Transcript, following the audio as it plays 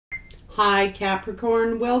Hi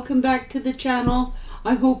Capricorn, welcome back to the channel.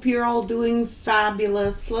 I hope you're all doing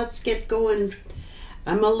fabulous. Let's get going.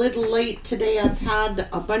 I'm a little late today. I've had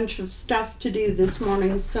a bunch of stuff to do this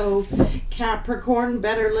morning, so Capricorn,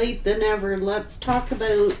 better late than ever. Let's talk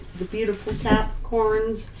about the beautiful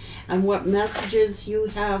Capricorns and what messages you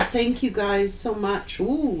have. Thank you guys so much.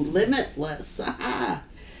 Ooh, limitless. Aha.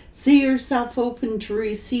 See yourself open to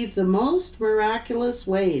receive the most miraculous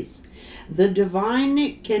ways. The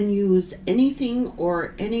divine can use anything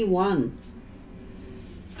or anyone.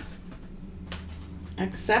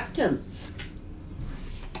 Acceptance.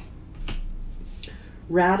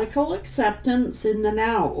 Radical acceptance in the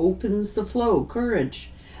now opens the flow. Courage.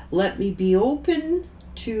 Let me be open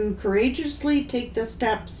to courageously take the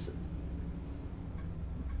steps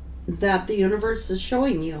that the universe is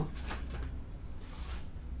showing you.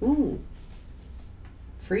 Ooh.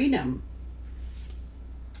 Freedom.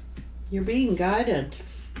 You're being guided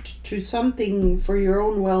to something for your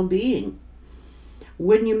own well-being.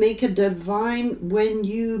 When you make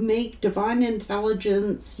divine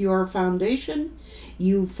intelligence your foundation,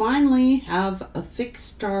 you finally have a fixed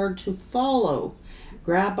star to follow.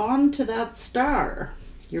 Grab on to that star.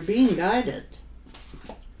 You're being guided.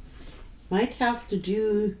 Might have to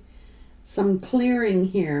do some clearing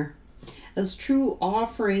here. As true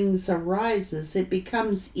offerings arises, it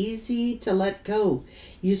becomes easy to let go.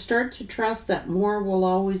 You start to trust that more will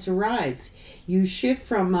always arrive. You shift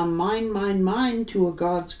from a mine to a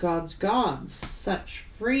God's. Such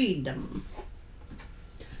freedom.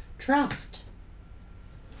 Trust.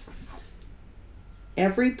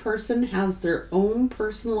 Every person has their own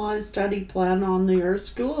personalized study plan on their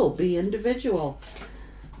school. Be individual.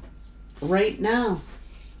 Right now.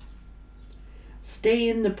 Stay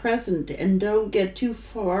in the present and don't get too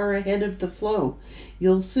far ahead of the flow.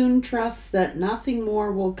 You'll soon trust that nothing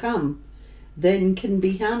more will come than can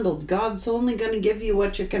be handled. God's only going to give you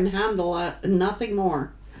what you can handle, nothing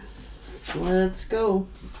more. Let's go.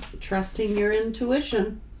 Trusting your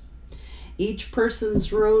intuition. Each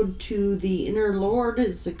person's road to the inner Lord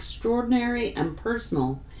is extraordinary and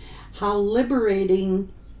personal. How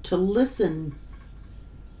liberating to listen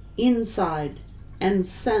inside and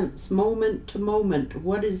sense moment to moment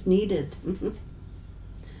what is needed.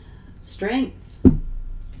 Strength.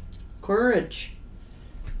 Courage.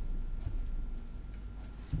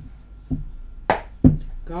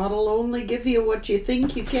 God will only give you what you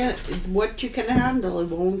think you can, what you can handle. It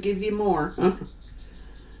won't give you more.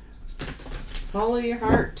 Follow your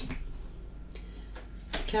heart.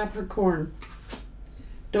 Capricorn.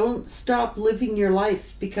 Don't stop living your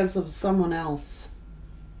life because of someone else.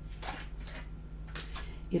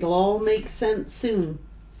 It'll all make sense soon.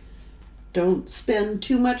 Don't spend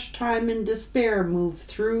too much time in despair. Move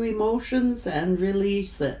through emotions and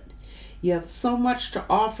release it. You have so much to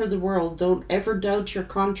offer the world. Don't ever doubt your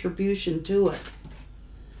contribution to it.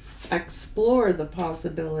 Explore the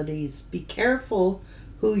possibilities. Be careful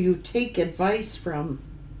who you take advice from.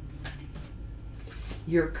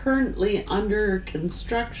 You're currently under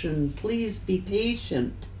construction. Please be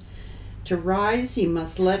patient. To rise, you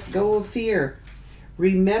must let go of fear.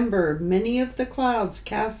 Remember, many of the clouds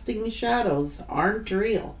casting shadows aren't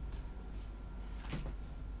real.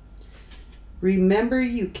 Remember,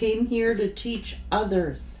 you came here to teach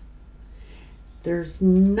others. There's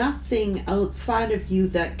nothing outside of you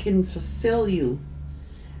that can fulfill you.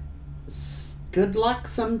 Good luck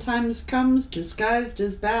sometimes comes disguised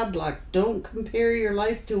as bad luck. Don't compare your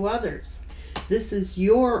life to others. This is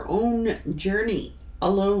your own journey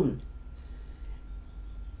alone.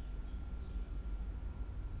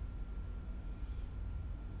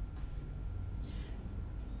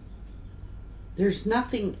 There's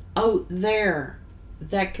nothing out there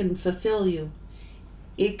that can fulfill you.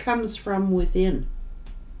 It comes from within.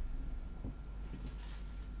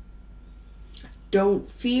 Don't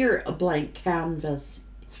fear a blank canvas.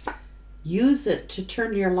 Use it to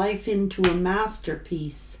turn your life into a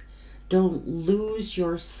masterpiece. Don't lose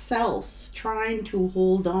yourself trying to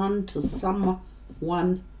hold on to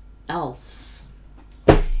someone else,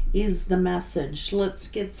 is the message. Let's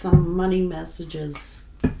get some money messages.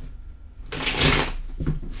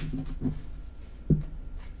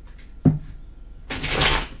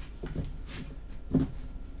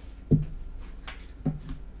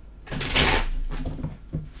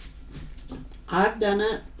 I've done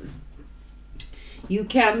it. You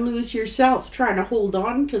can lose yourself trying to hold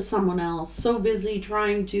on to someone else. So busy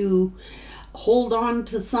trying to hold on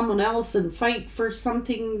to someone else and fight for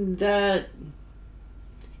something that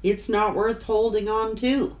it's not worth holding on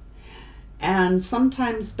to. And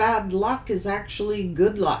sometimes bad luck is actually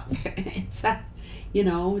good luck. It's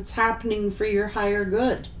happening for your higher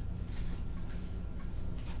good.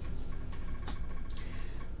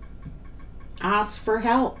 Ask for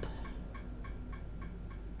help.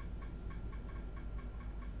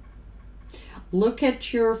 Look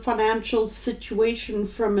at your financial situation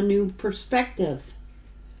from a new perspective.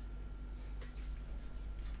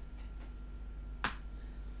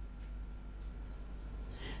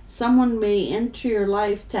 Someone may enter your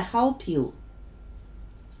life to help you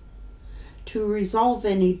to resolve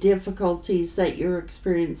any difficulties that you're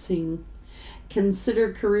experiencing.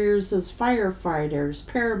 Consider careers as firefighters,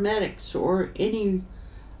 paramedics, or any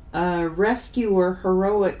rescue or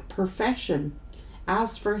heroic profession.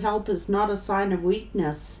 Ask for help is not a sign of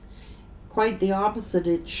weakness. Quite the opposite,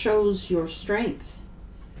 it shows your strength.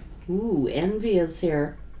 Ooh, envy is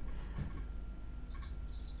here.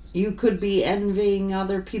 You could be envying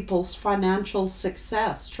other people's financial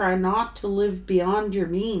success. Try not to live beyond your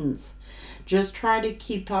means. Just try to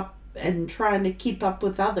keep up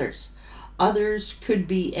with others. Others could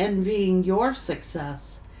be envying your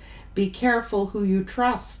success. Be careful who you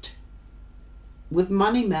trust with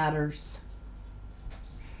money matters.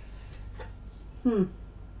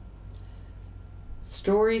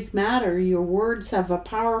 Stories matter. Your words have a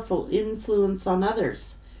powerful influence on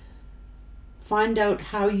others. Find out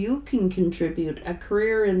how you can contribute. A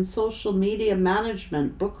career in social media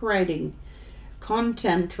management, book writing,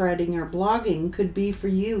 content writing, or blogging could be for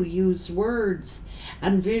you. Use words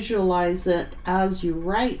and visualize it as you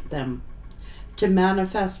write them to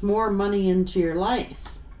manifest more money into your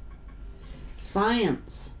life.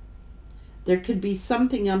 Science. There could be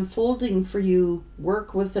something unfolding for you.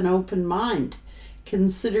 Work with an open mind.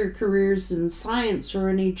 Consider careers in science or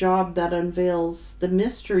any job that unveils the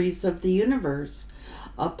mysteries of the universe.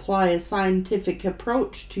 Apply a scientific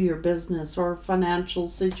approach to your business or financial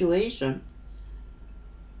situation.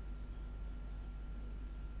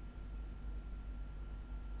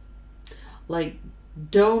 Like,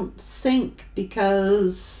 don't sink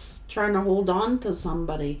because trying to hold on to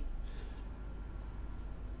somebody.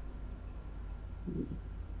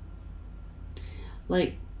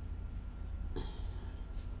 Like,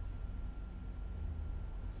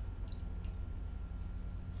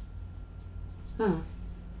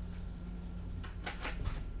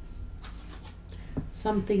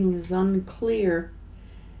 something is unclear.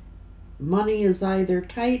 Money is either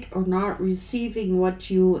tight or not receiving what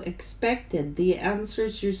you expected. The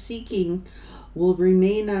answers you're seeking will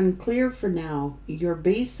remain unclear for now. Your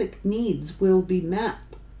basic needs will be met.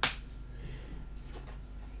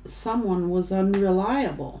 Someone was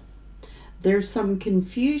unreliable. There's some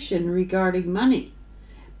confusion regarding money.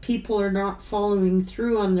 People are not following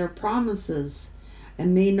through on their promises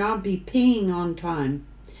and may not be paying on time.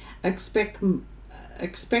 Expected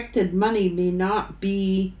money may not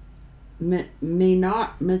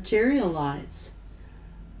materialize.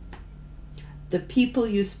 The people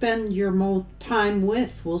you spend your most time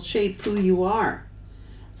with will shape who you are.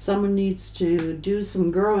 Someone needs to do some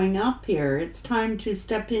growing up here. It's time to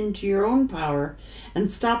step into your own power and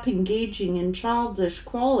stop engaging in childish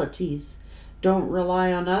qualities. Don't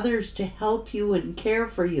rely on others to help you and care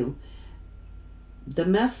for you. The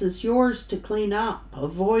mess is yours to clean up.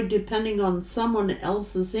 Avoid depending on someone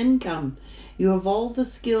else's income. You have all the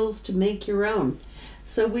skills to make your own.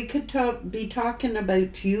 So we could be talking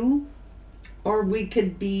about you, or we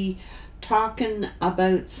could be talking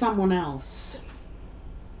about someone else.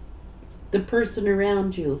 The person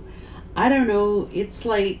around you. I don't know. It's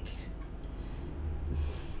like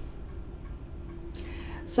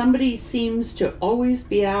somebody seems to always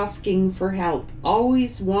be asking for help,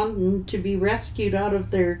 always wanting to be rescued out of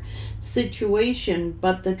their situation,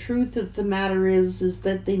 but the truth of the matter is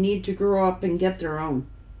that they need to grow up and get their own.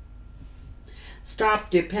 Stop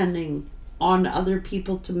depending on other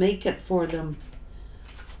people to make it for them.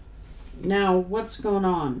 Now, what's going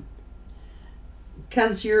on?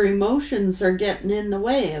 Because your emotions are getting in the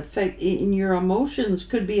way. Your emotions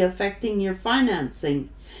could be affecting your financing.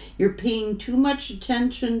 You're paying too much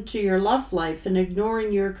attention to your love life and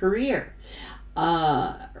ignoring your career.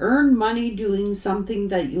 Earn money doing something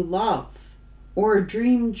that you love, or a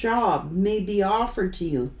dream job may be offered to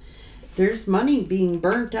you. There's money being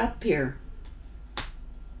burnt up here.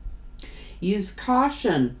 Use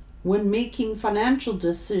caution when making financial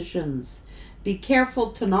decisions. Be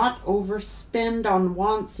careful to not overspend on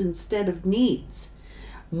wants instead of needs.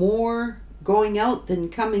 More going out than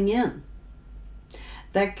coming in.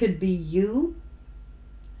 That could be you,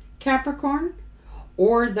 Capricorn,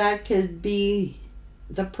 or that could be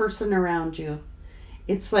the person around you.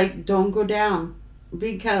 It's like, don't go down,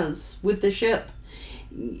 because with the ship,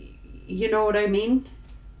 you know what I mean?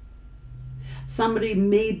 Somebody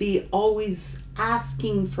may be always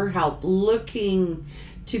asking for help, looking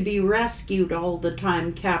to be rescued all the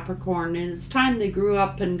time, Capricorn, and it's time they grew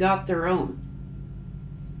up and got their own.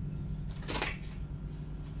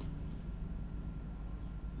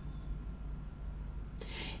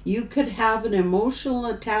 You could have an emotional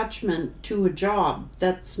attachment to a job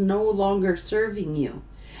that's no longer serving you.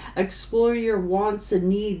 Explore your wants and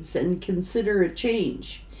needs and consider a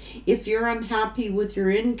change. If you're unhappy with your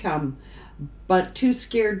income, but too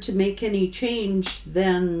scared to make any change,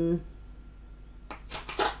 then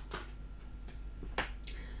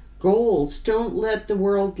goals. Don't let the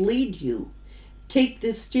world lead you. Take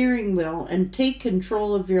the steering wheel and take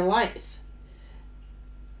control of your life.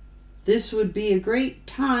 This would be a great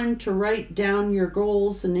time to write down your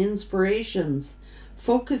goals and inspirations.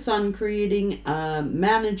 Focus on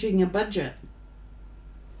managing a budget.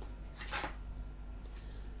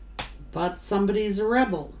 But somebody's a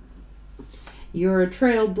rebel. You're a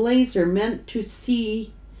trailblazer, meant to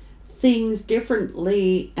see things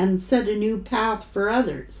differently and set a new path for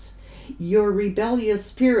others. Your rebellious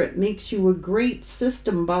spirit makes you a great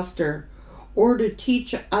system buster, or to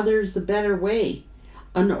teach others a better way.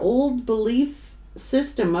 An old belief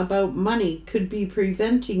system about money could be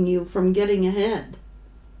preventing you from getting ahead.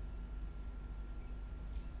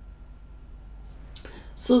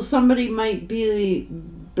 So somebody might be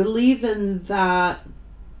believing that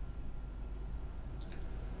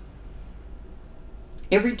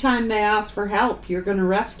every time they ask for help, you're going to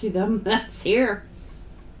rescue them. That's here.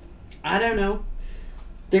 I don't know.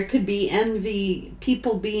 There could be envy,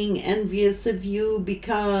 people being envious of you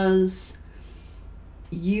because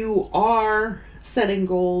you are setting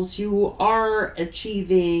goals, you are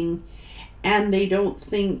achieving, and they don't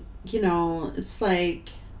think, it's like,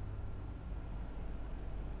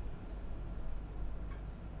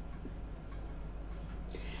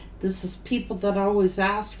 this is people that always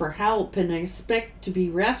ask for help and expect to be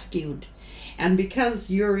rescued. And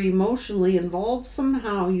because you're emotionally involved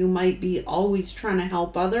somehow, you might be always trying to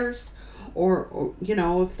help others. Or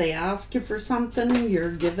if they ask you for something,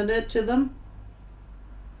 you're giving it to them.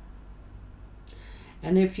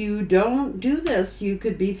 And if you don't do this, you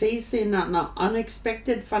could be facing an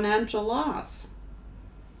unexpected financial loss.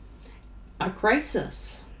 A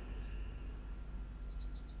crisis.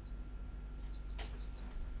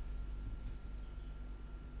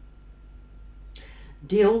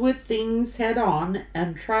 Deal with things head on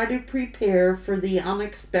and try to prepare for the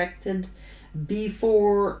unexpected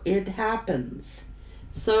before it happens.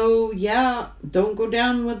 So, yeah, don't go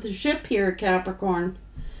down with the ship here, Capricorn.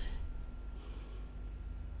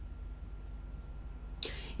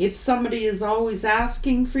 If somebody is always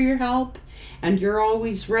asking for your help and you're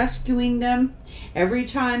always rescuing them, every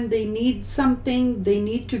time they need something, they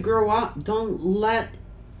need to grow up. Don't let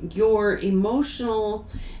your emotional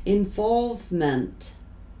involvement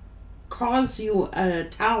cause you a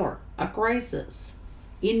tower, a crisis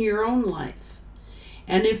in your own life.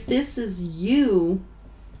 And if this is you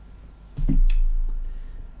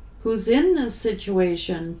who's in this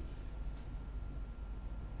situation,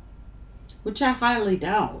 which I highly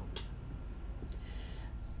doubt,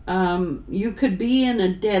 you could be in a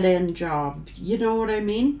dead-end job. You know what I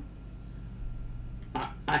mean?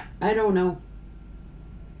 I don't know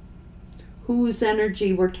whose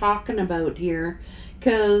energy we're talking about here,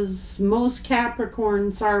 because most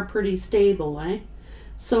Capricorns are pretty stable, eh?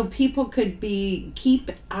 So people could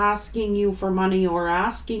keep asking you for money or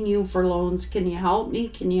asking you for loans. Can you help me?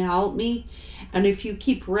 Can you help me? And if you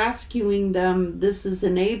keep rescuing them, this is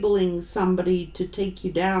enabling somebody to take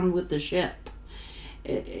you down with the ship.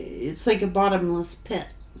 It's like a bottomless pit.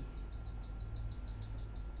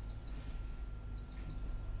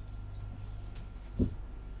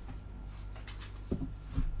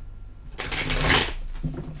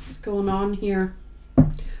 What's going on here?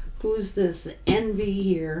 Who's this envy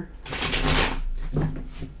here?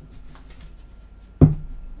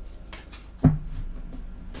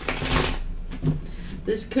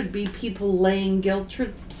 This could be people laying guilt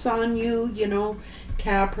trips on you,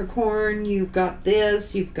 Capricorn, you've got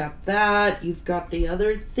this, you've got that, you've got the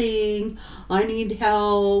other thing, I need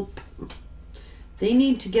help. They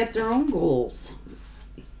need to get their own goals.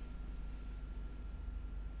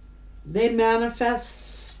 They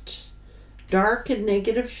manifest dark and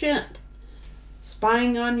negative shit.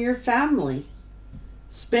 Spying on your family.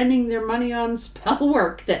 Spending their money on spell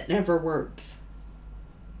work that never works.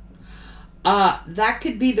 That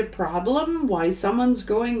could be the problem why someone's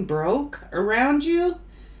going broke around you.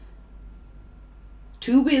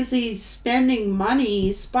 Too busy spending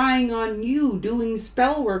money spying on you, doing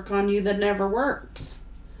spell work on you that never works.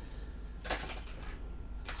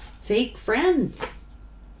 fake friend.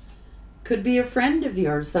 Could be a friend of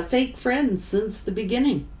yours, a fake friend since the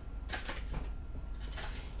beginning.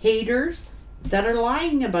 Haters that are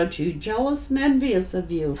lying about you, jealous and envious of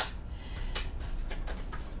you.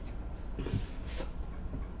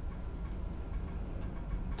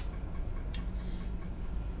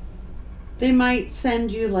 They might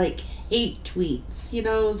send you like hate tweets, you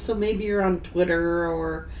know, so maybe you're on Twitter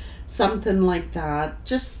or something like that.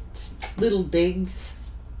 Just little digs.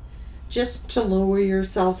 Just to lower your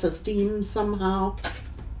self-esteem somehow.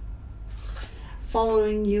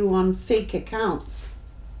 Following you on fake accounts.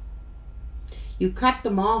 You cut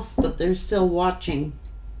them off, but they're still watching.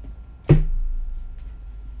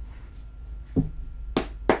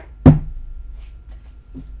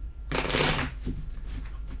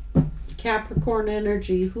 Capricorn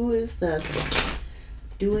energy. Who is this?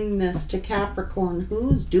 Doing this to Capricorn.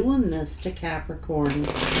 Who's doing this to Capricorn?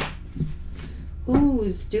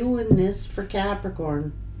 Who's doing this for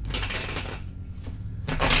Capricorn?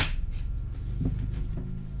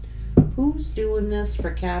 Who's doing this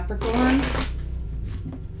for Capricorn?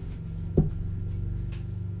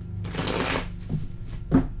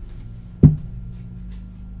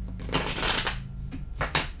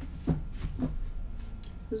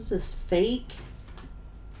 Who's this fake?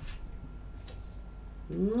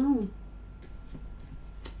 No.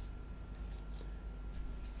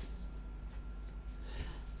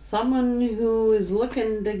 Someone who is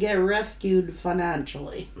looking to get rescued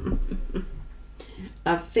financially.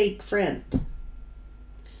 A fake friend.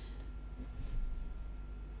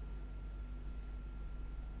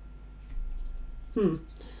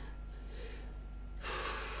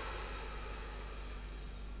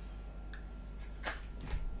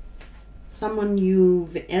 Someone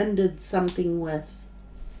you've ended something with.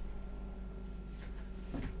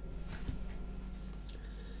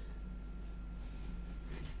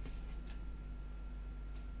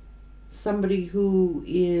 Somebody who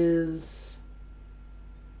is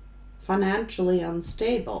financially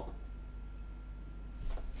unstable.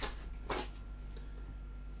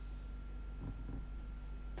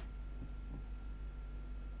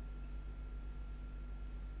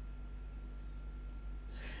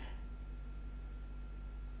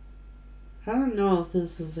 I don't know if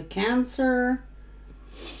this is a Cancer.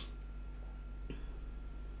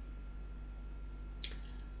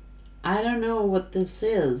 I don't know what this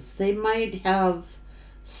is. They might have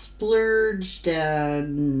splurged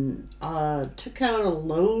and took out a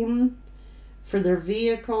loan for their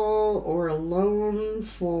vehicle or a loan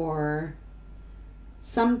for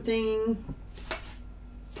something.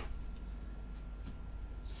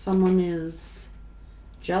 Someone is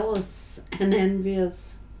jealous and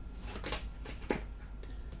envious.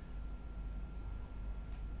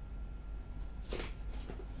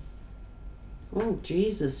 Oh,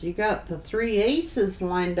 Jesus, you got the 3 aces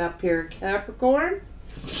lined up here, Capricorn.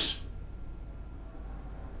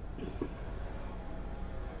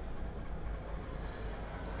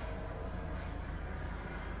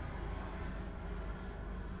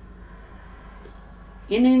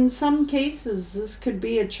 And in some cases, this could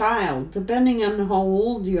be a child, depending on how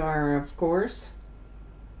old you are, of course.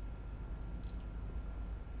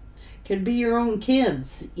 Could be your own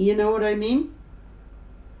kids, you know what I mean?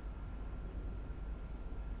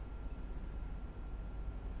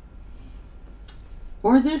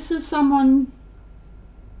 Or this is someone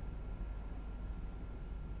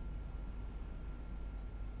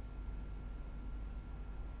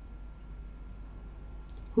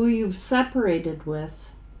who you've separated with.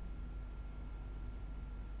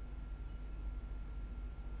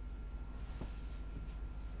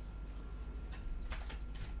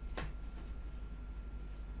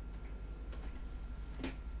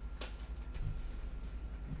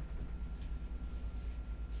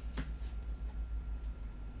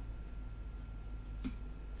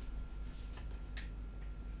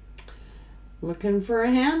 Looking for a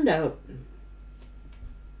handout.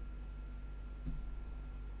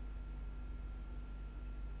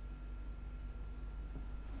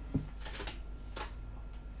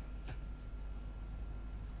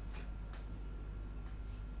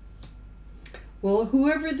 Well,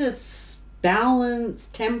 whoever this balance,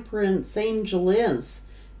 temperance angel is,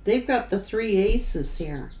 they've got the 3 aces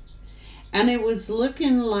here. And it was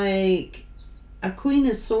looking like a Queen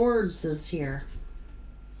of Swords is here.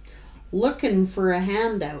 Looking for a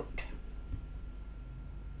handout.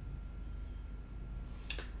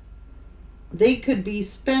 They could be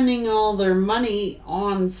spending all their money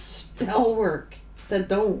on spell work that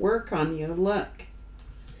don't work on you. Look.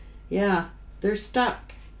 Yeah, they're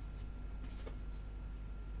stuck.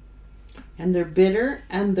 And they're bitter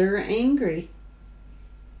and they're angry.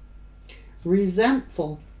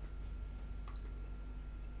 resentful.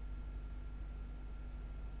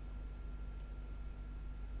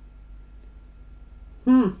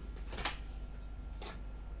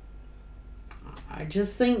 I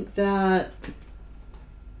just think that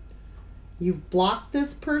you've blocked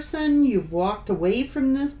this person, you've walked away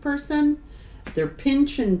from this person. They're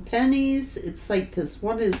pinching pennies. It's like this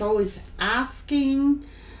one is always asking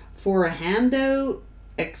for a handout,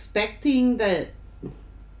 expecting that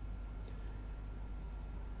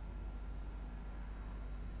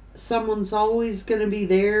someone's always going to be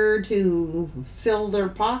there to fill their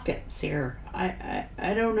pockets here. I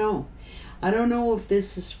don't know. I don't know if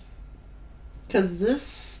this is because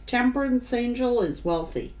this temperance angel is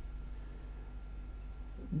wealthy.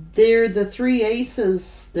 They're the three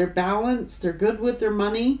aces. They're balanced. They're good with their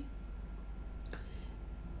money.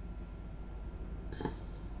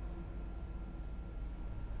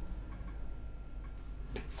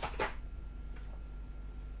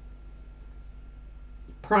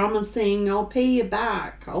 Promising, I'll pay you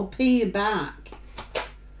back. I'll pay you back.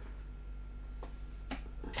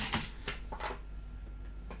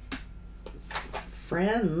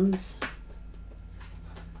 Friends.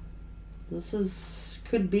 This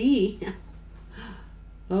could be.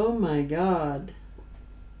 Oh my God.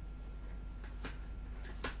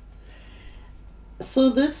 So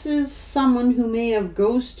this is someone who may have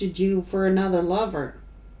ghosted you for another lover.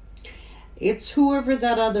 It's whoever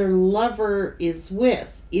that other lover is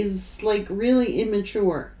with is like really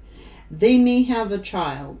immature. They may have a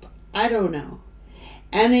child. I don't know.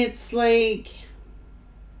 And it's like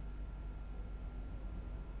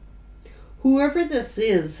whoever this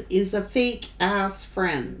is a fake ass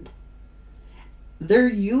friend. They're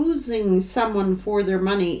using someone for their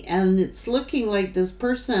money, and it's looking like this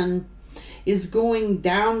person is going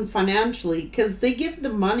down financially because they give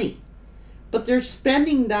them money, but they're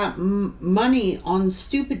spending that money on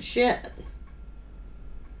stupid shit.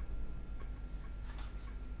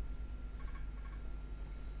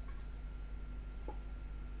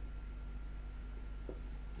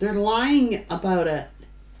 They're lying about it.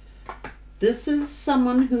 This is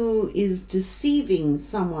someone who is deceiving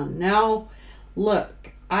someone. Now,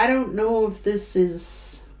 look, I don't know if this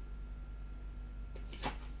is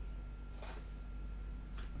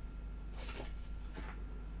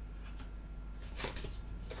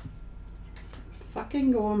fucking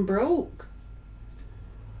going broke.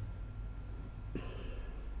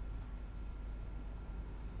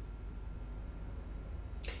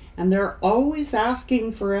 And they're always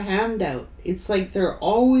asking for a handout. It's like they're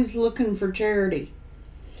always looking for charity.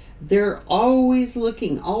 They're always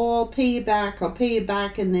looking, oh, I'll pay you back, I'll pay you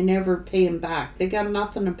back, and they never pay him back. They got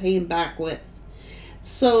nothing to pay him back with.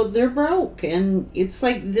 So they're broke, and it's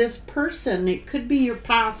like this person, it could be your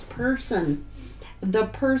past person. The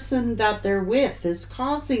person that they're with is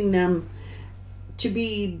causing them to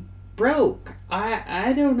be broke.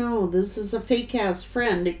 I don't know. This is a fake-ass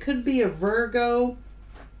friend. It could be a Virgo.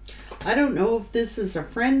 I don't know if this is a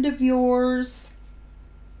friend of yours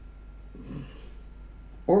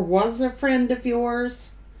or was a friend of yours.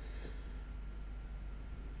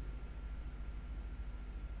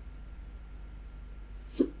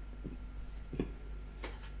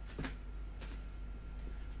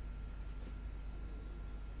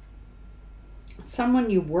 Someone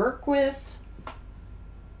you work with.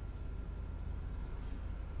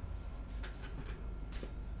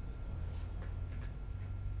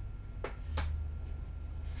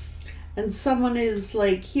 And someone is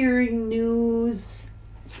like hearing news.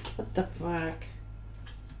 What the fuck?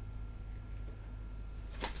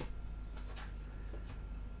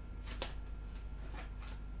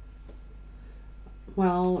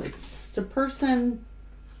 Well, it's the person.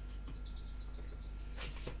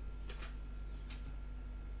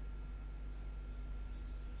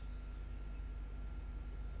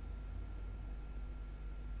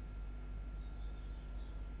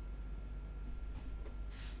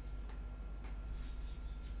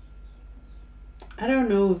 I don't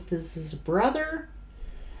know if this is a brother,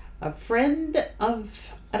 a friend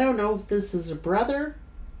of, I don't know if this is a brother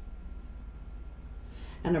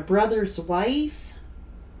and a brother's wife.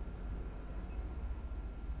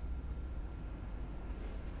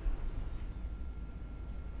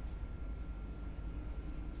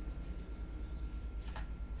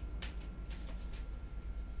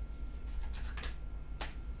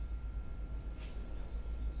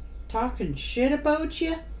 Talking shit about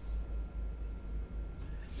you.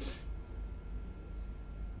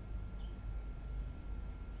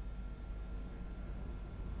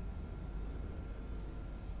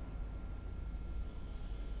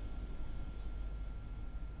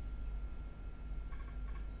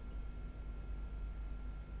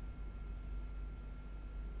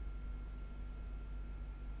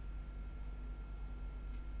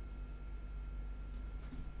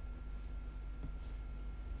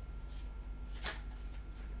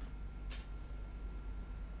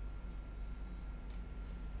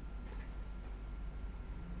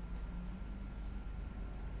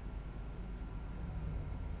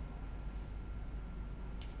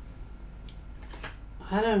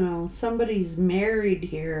 I don't know, somebody's married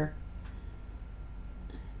here.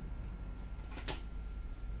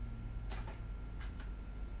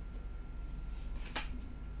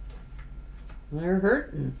 They're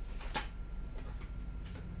hurting.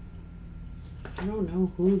 I don't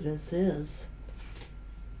know who this is.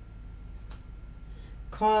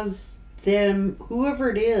 Caused them, whoever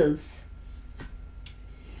it is,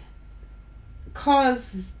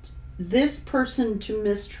 caused this person to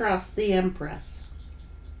mistrust the Empress.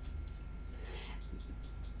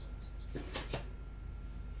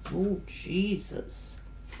 Oh, Jesus.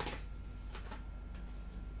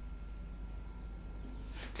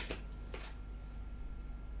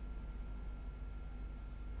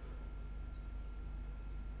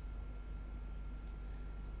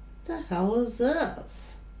 What the hell is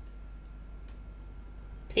this?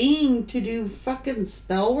 Paying to do fucking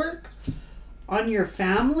spell work on your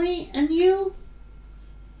family and you?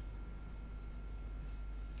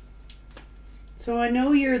 So I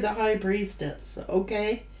know you're the high priestess,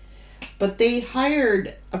 okay? But they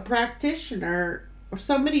hired a practitioner, or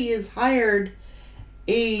somebody has hired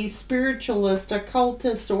a spiritualist,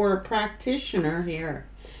 occultist, or a practitioner here.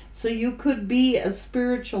 So you could be a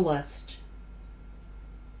spiritualist.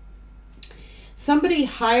 Somebody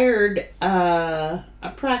hired a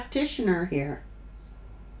practitioner here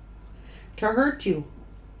to hurt you.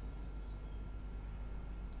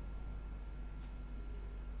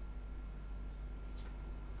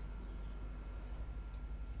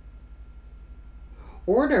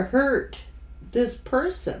 Or to hurt this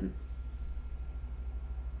person.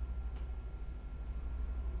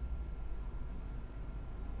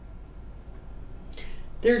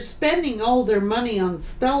 They're spending all their money on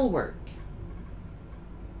spell work.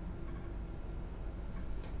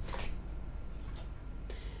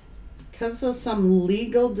 Because of some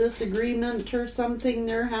legal disagreement or something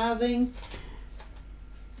they're having.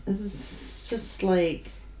 It's just like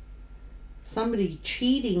somebody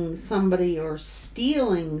cheating somebody or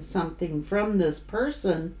stealing something from this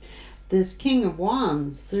person. This King of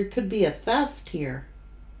Wands. There could be a theft here.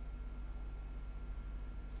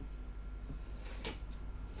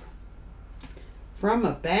 From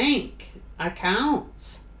a bank.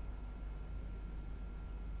 Accounts.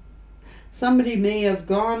 Somebody may have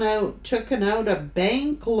gone out, taken out a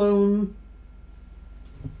bank loan.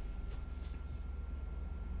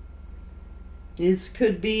 This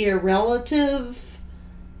could be a relative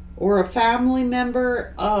or a family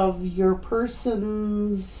member of your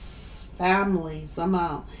person's family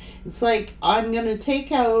somehow. It's like, I'm going to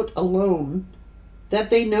take out a loan that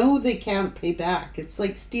they know they can't pay back. It's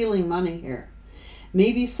like stealing money here.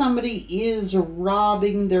 Maybe somebody is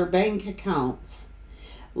robbing their bank accounts.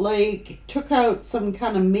 Like, took out some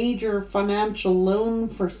kind of major financial loan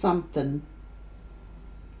for something.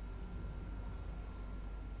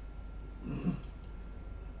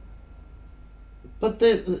 But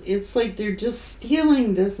it's like they're just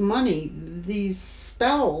stealing this money. These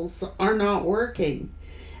spells are not working.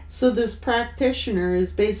 So this practitioner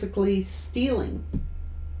is basically stealing.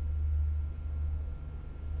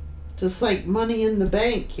 Just like money in the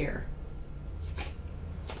bank here.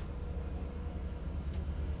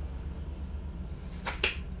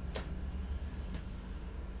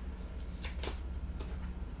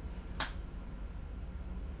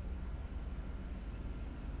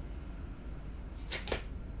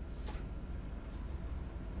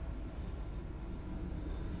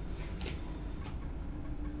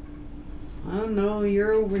 I don't know,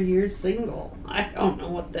 you're over here single. I don't know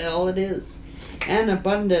what the hell it is. And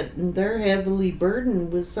abundant, and they're heavily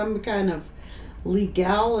burdened with some kind of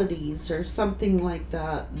legalities or something like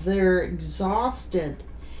that. They're exhausted.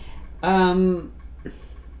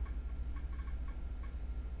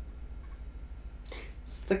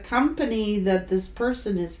 It's the company that this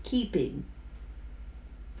person is keeping.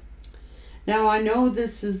 Now, I know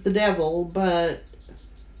this is the devil, but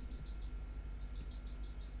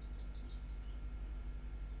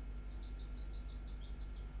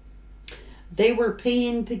they were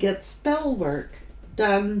paying to get spell work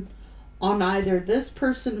done on either this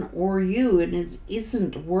person or you, and it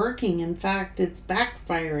isn't working. In fact, it's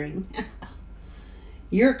backfiring.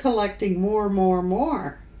 You're collecting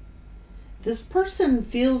more. This person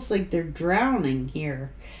feels like they're drowning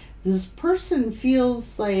here. This person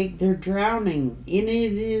feels like they're drowning, and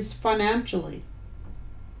it is financially.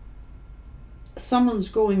 Someone's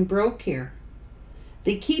going broke here.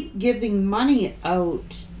 They keep giving money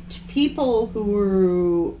out to people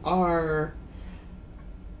who are,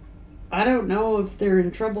 I don't know if they're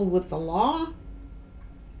in trouble with the law,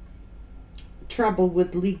 trouble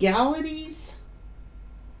with legalities.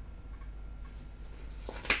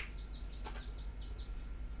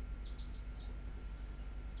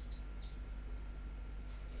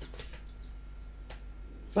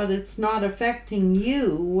 but it's not affecting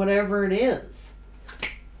you, whatever it is.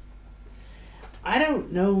 I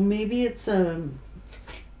don't know, maybe it's a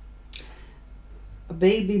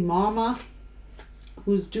baby mama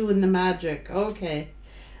who's doing the magic. Okay,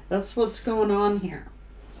 that's what's going on here.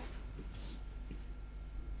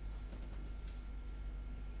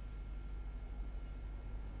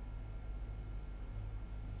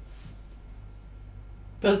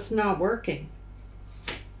 But it's not working.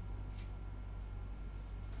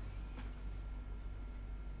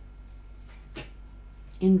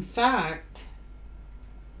 In fact,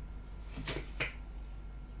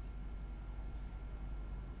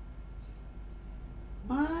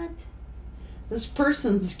 what? This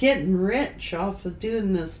person's getting rich off of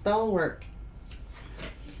doing this spell work.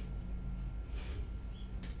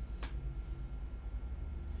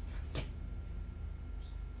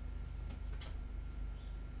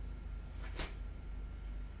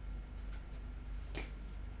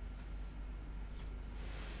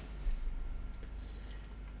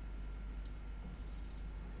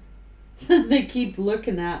 They keep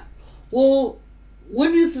looking at, well,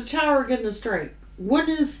 when is the tower going to strike?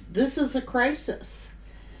 This is a crisis.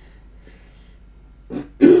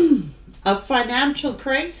 A financial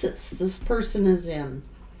crisis this person is in.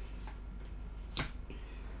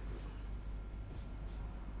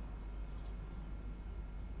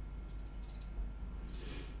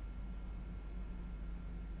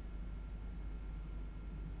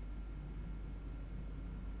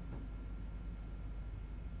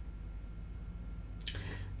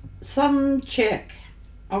 Some chick,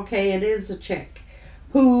 okay, it is a chick,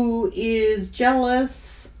 who is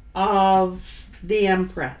jealous of the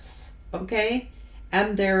Empress, okay,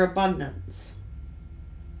 and their abundance.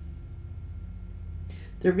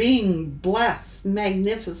 They're being blessed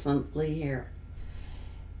magnificently here.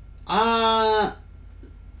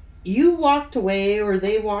 You walked away, or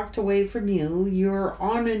they walked away from you. You're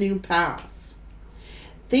on a new path.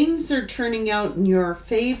 Things are turning out in your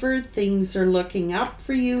favor. Things are looking up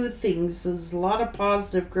for you. There's a lot of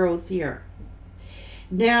positive growth here.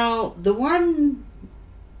 Now,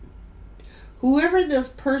 whoever this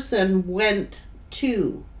person went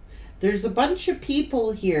to, there's a bunch of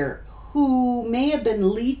people here who may have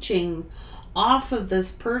been leeching off of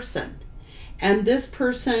this person. And this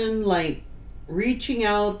person, like, reaching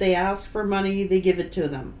out, they ask for money, they give it to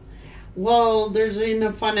them. Well, there's in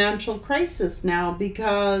a financial crisis now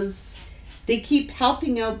because they keep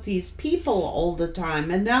helping out these people all the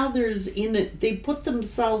time, and now they put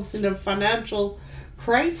themselves in a financial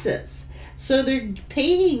crisis. So they're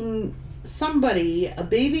paying somebody, a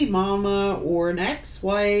baby mama or an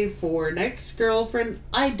ex-wife or an ex-girlfriend,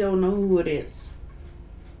 I don't know who it is.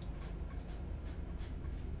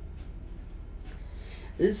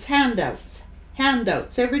 It's handouts.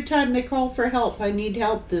 Handouts. Every time they call for help, I need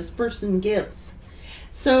help, this person gives.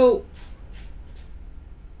 So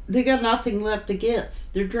they got nothing left to give.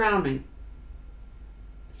 They're drowning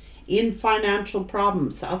in financial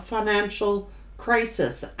problems, a financial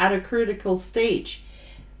crisis at a critical stage.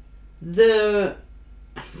 What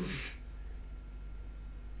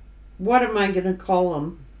am I going to call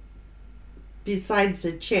them besides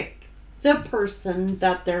a chick? The person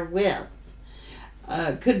that they're with.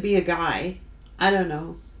 Could be a guy. I don't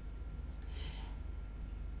know,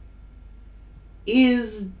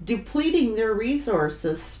 is depleting their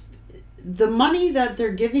resources. The money that they're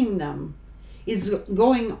giving them is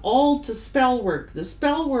going all to spell work. The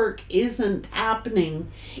spell work isn't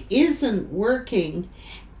happening, isn't working,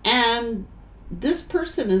 and this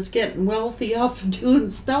person is getting wealthy off of doing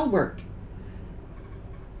spell work.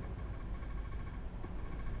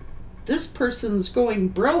 This person's going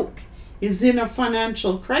broke, is in a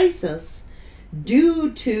financial crisis, due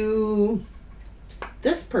to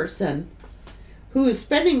this person who is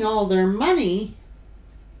spending all their money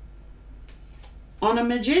on a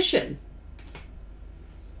magician.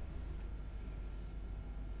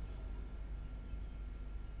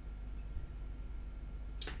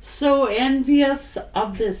 So envious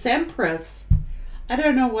of this Empress. I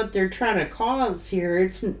don't know what they're trying to cause here.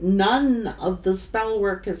 It's none of the spell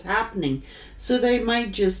work is happening. So they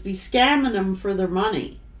might just be scamming them for their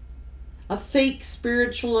money. A fake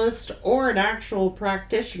spiritualist or an actual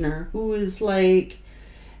practitioner who is like,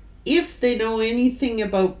 if they know anything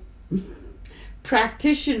about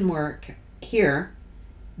practitioner work here,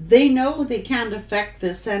 they know they can't affect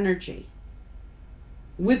this energy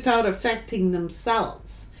without affecting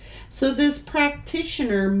themselves. So this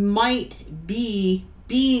practitioner might be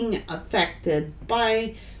being affected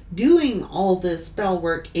by doing all this spell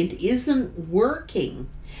work. It isn't working.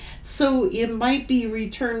 So it might be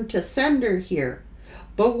returned to sender here.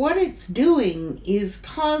 But what it's doing is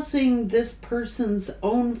causing this person's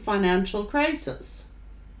own financial crisis.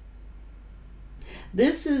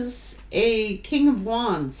 This is a King of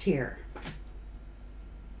Wands here,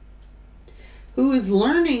 who is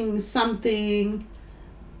learning something.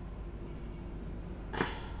 I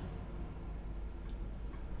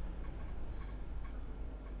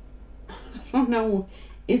don't know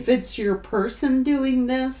if it's your person doing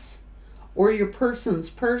this or your person's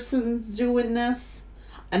doing this,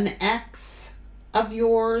 an ex of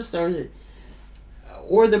yours,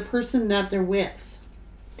 or the person that they're with.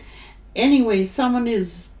 Anyway, someone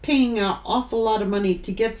is paying an awful lot of money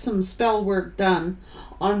to get some spell work done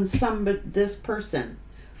on this person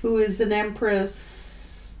who is an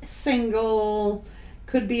empress, single,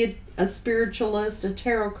 could be a spiritualist, a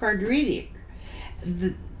tarot card reader.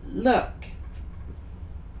 Look,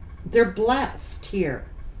 they're blessed here.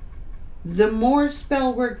 The more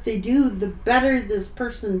spell work they do, the better this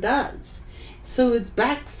person does. So it's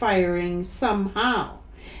backfiring somehow.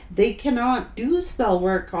 They cannot do spell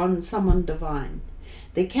work on someone divine.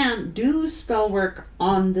 They can't do spell work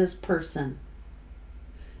on this person.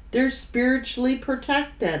 They're spiritually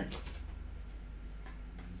protected.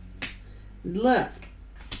 Look.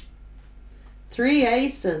 3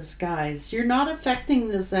 aces, guys. You're not affecting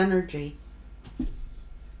this energy.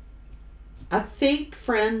 A fake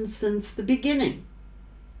friend since the beginning.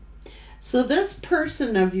 So this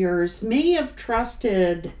person of yours may have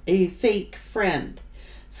trusted a fake friend.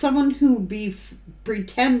 Someone who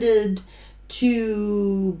pretended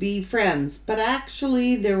to be friends, but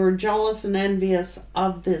actually they were jealous and envious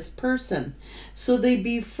of this person. So they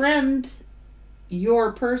befriend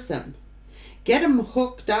your person. Get them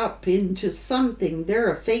hooked up into something.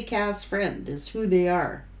 They're a fake ass friend is who they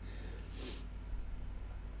are.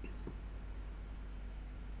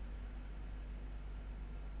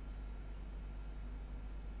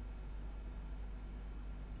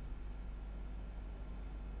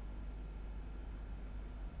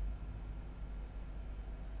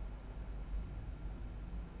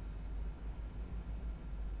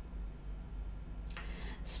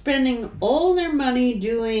 Spending all their money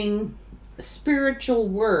doing spiritual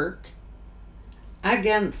work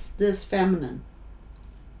against this feminine.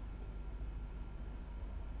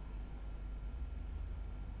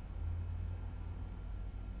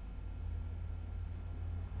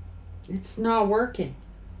 It's not working.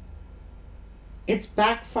 It's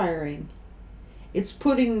backfiring. It's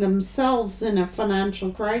putting themselves in a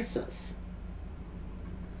financial crisis.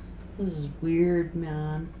 This is weird,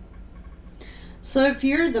 man. So if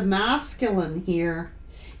you're the masculine here,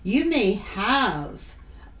 you may have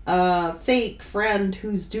a fake friend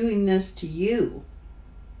who's doing this to you.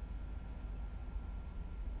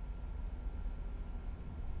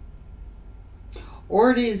 Or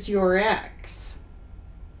it is your ex.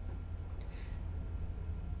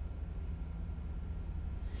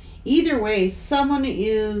 Either way, someone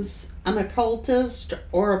is an occultist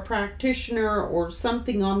or a practitioner or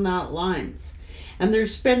something on that lines. And they're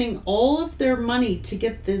spending all of their money to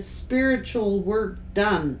get this spiritual work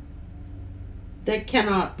done that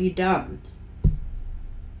cannot be done.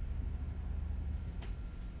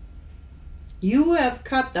 You have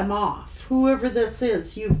cut them off. Whoever this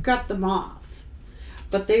is, you've cut them off.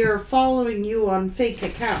 But they are following you on fake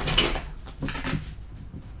accounts.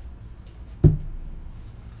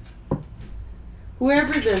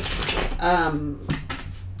 Whoever this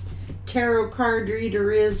tarot card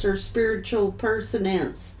reader is or spiritual person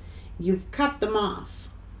is, you've cut them off.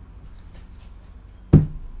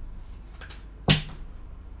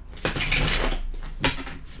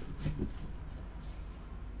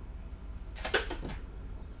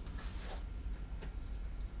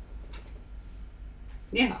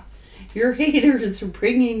 Yeah, your haters are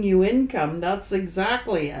bringing you income. That's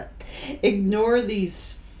exactly it. Ignore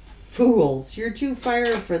these fools. You're too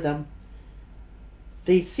fire for them.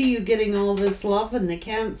 They see you getting all this love and they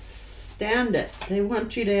can't stand it. They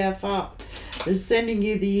want you to F up. They're sending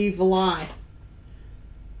you the evil eye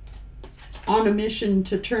on a mission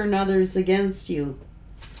to turn others against you.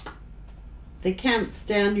 They can't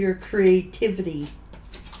stand your creativity.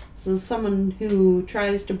 So someone who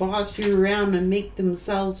tries to boss you around and make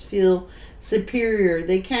themselves feel superior,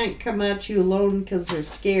 they can't come at you alone because they're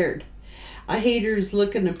scared. A hater's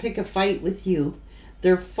looking to pick a fight with you.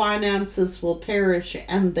 Their finances will perish,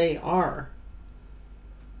 and they are.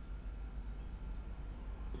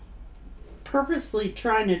 Purposely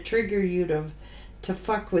trying to trigger you to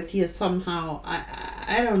fuck with you somehow.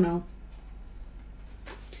 I don't know.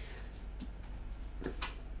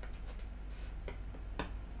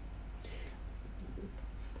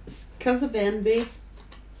 It's because of envy.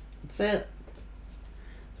 That's it.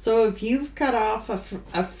 So if you've cut off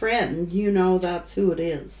a friend, you know that's who it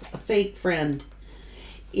is. A fake friend.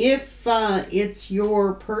 If it's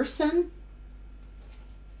your person,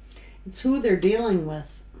 it's who they're dealing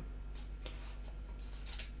with.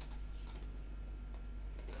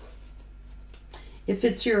 If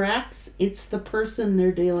it's your ex, it's the person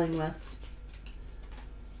they're dealing with.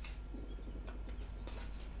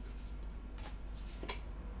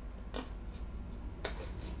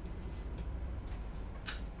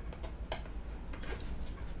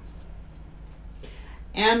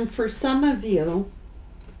 And for some of you,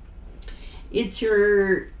 it's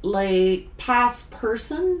your like past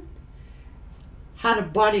person had a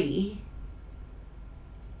buddy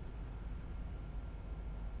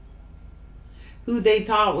who they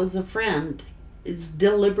thought was a friend, is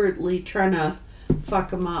deliberately trying to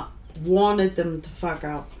fuck them up, wanted them to fuck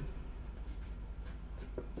up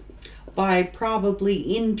by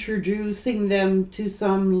probably introducing them to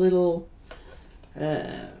some little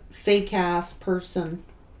fake ass person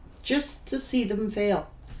just to see them fail.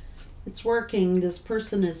 It's working. This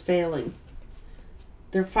person is failing.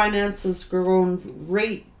 Their finances are going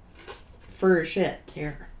right for shit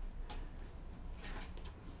here.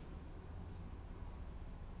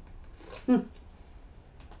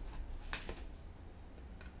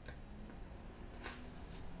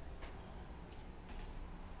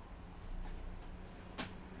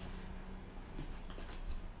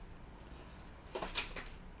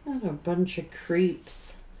 What a bunch of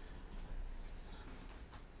creeps.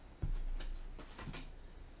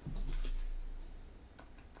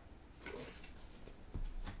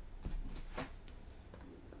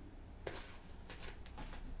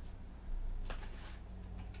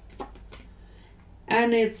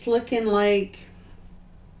 And it's looking like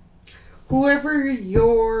whoever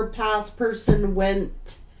your past person went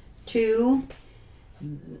to,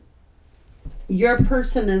 your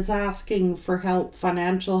person is asking for help,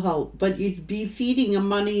 financial help, but you'd be feeding a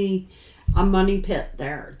money pit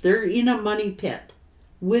there. They're in a money pit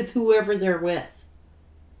with whoever they're with.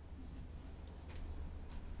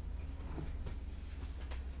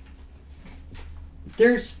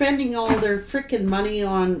 They're spending all their freaking money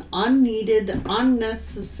on unneeded,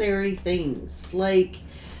 unnecessary things. Like,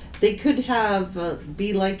 they could have,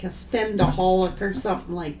 be like a spendaholic or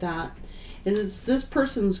something like that. And it's, this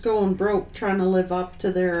person's going broke trying to live up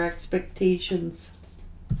to their expectations.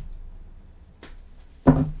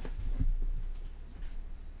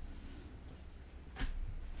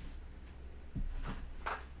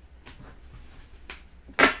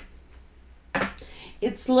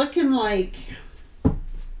 It's looking like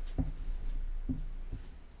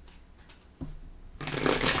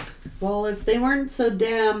well, if they weren't so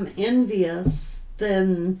damn envious,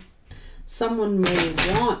 then someone may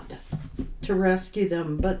want to rescue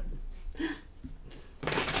them, but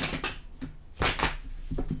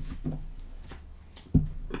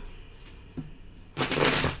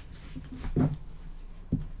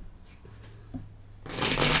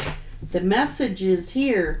the message is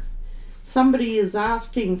here. Somebody is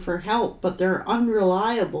asking for help, but they're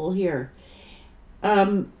unreliable here.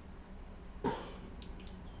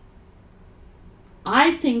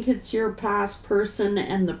 I think it's your past person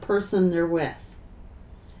and the person they're with.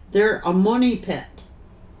 They're a money pit.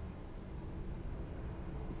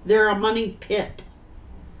 They're a money pit.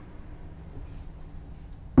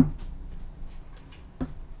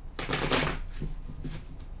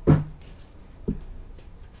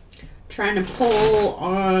 Trying to pull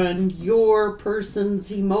on your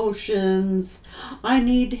person's emotions. I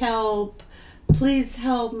need help. Please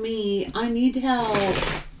help me. I need help.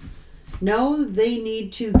 No, they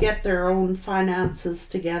need to get their own finances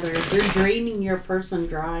together. They're draining your person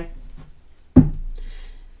dry.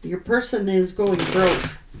 Your person is going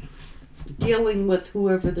broke, dealing with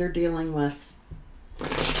whoever they're dealing with.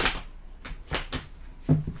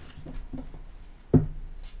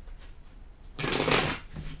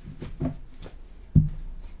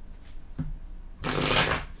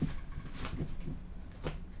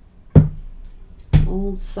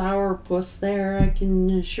 Old sourpuss there, I can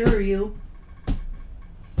assure you.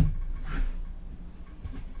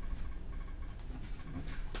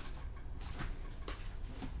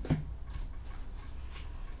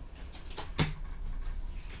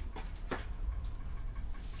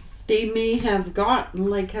 They may have gotten,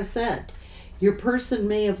 like I said, your person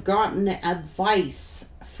may have gotten advice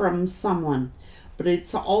from someone, but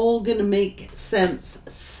it's all going to make sense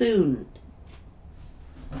soon.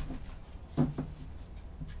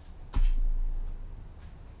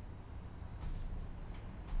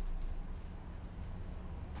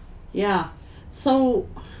 Yeah, so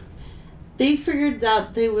they figured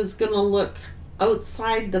that they was going to look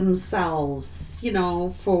outside themselves, you know,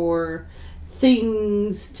 for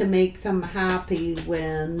things to make them happy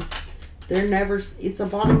when they're never, it's a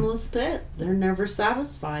bottomless pit. They're never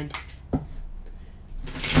satisfied.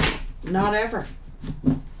 Not ever.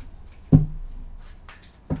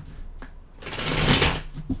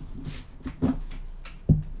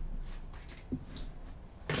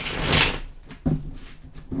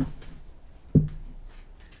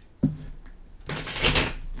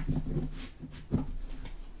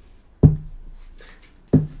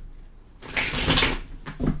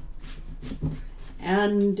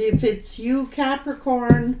 And if it's you,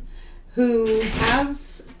 Capricorn, who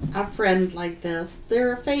has a friend like this,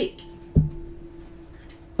 they're a fake.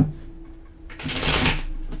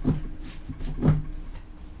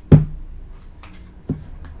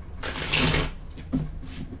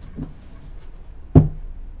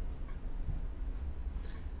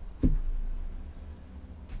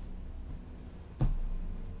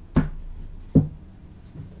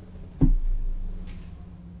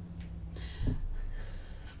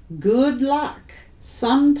 Good luck.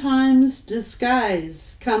 Sometimes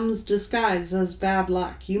comes disguised as bad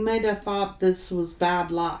luck. You might have thought this was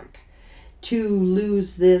bad luck to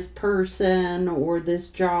lose this person or this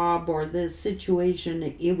job or this situation.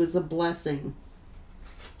 It was a blessing.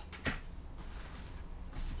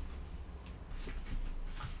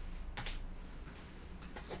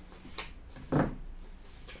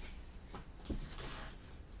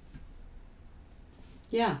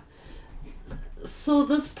 Yeah. So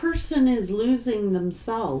this person is losing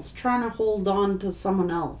themselves, trying to hold on to someone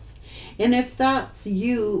else. And if that's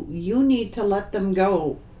you, you need to let them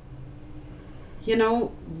go. You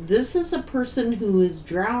know, this is a person who is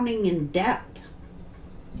drowning in debt.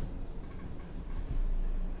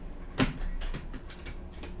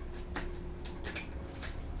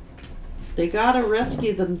 They gotta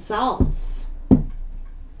rescue themselves.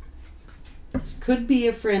 This could be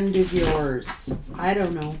a friend of yours. I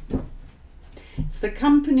don't know. It's the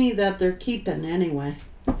company that they're keeping anyway.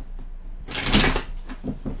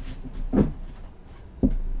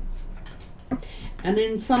 And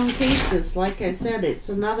in some cases, like I said, it's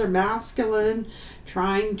another masculine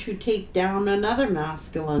trying to take down another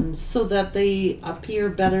masculine so that they appear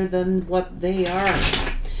better than what they are.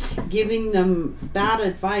 Giving them bad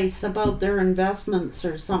advice about their investments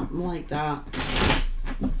or something like that.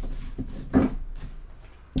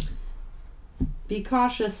 Be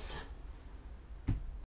cautious.